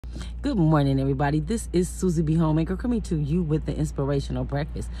Good morning, everybody. This is Susie B. Homemaker coming to you with the Inspirational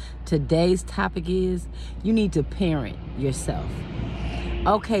Breakfast. Today's topic is you need to parent yourself.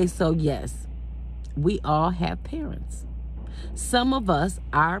 Okay, so yes, we all have parents. Some of us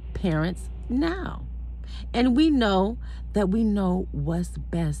are parents now. And we know that we know what's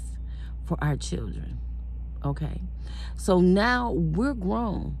best for our children. Okay? So now we're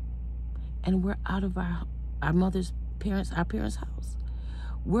grown and we're out of our parents' house.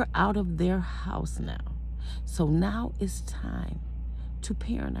 We're out of their house now. So now it's time to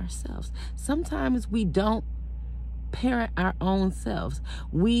parent ourselves. Sometimes we don't parent our own selves.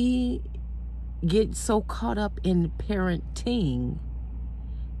 We get so caught up in parenting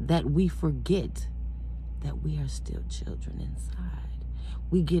that we forget that we are still children inside.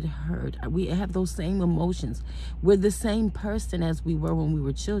 We get hurt. We have those same emotions. We're the same person as we were when we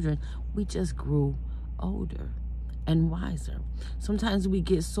were children. We just grew older and wiser. Sometimes we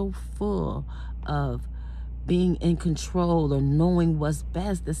get so full of being in control or knowing what's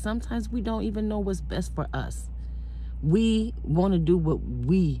best that sometimes we don't even know what's best for us. We want to do what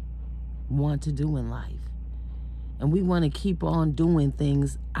we want to do in life. And we want to keep on doing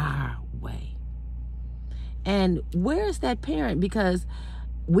things our way. And where's that parent? Because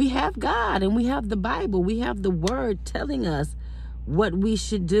we have God and we have the Bible. We have the Word telling us what we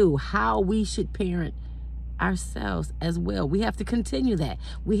should do, how we should parent ourselves as well. We have to continue that.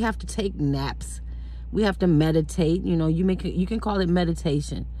 We have to take naps. We have to meditate. You know, you can call it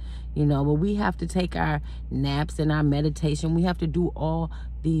meditation, but we have to take our naps and our meditation. We have to do all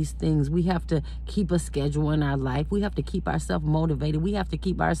these things. We have to keep a schedule in our life. We have to keep ourselves motivated. We have to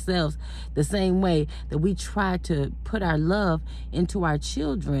keep ourselves the same way that we try to put our love into our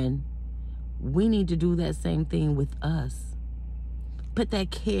children. We need to do that same thing with us. Put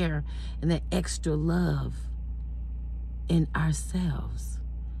that care and that extra love in ourselves.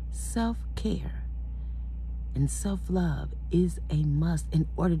 Self-care and self-love is a must in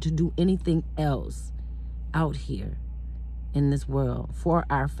order to do anything else out here in this world for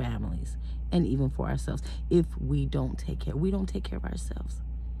our families and even for ourselves. If we don't take care of ourselves,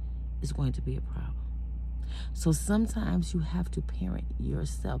 it's going to be a problem. So sometimes you have to parent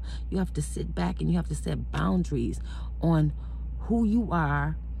yourself. You have to sit back and you have to set boundaries on who you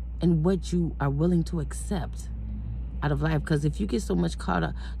are and what you are willing to accept out of life. Because if you get so much caught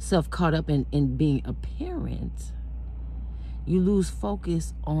up in being a parent, you lose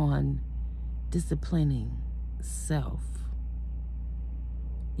focus on disciplining self.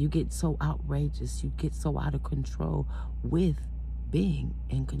 You get so outrageous, you get so out of control with being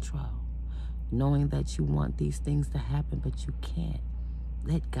in control, knowing that you want these things to happen, but you can't.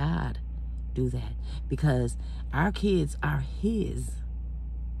 Let God do that, because our kids are His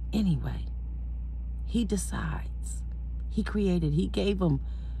anyway. He decides. He created. He gave them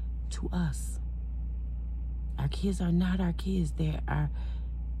to us. Our kids are not our kids. They are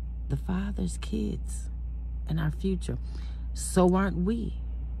the Father's kids and our future. So aren't we?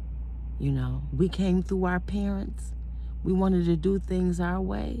 We came through our parents. We wanted to do things our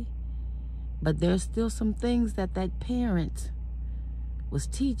way. But there's still some things that parent was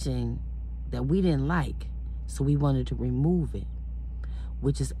teaching that we didn't like. So we wanted to remove it,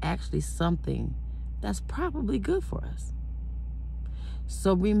 which is actually something that's probably good for us.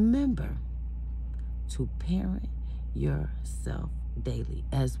 So remember to parent yourself daily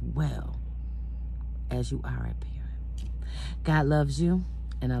as well as you are a parent. God loves you,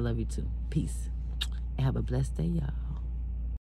 and I love you too. Peace. And have a blessed day, y'all.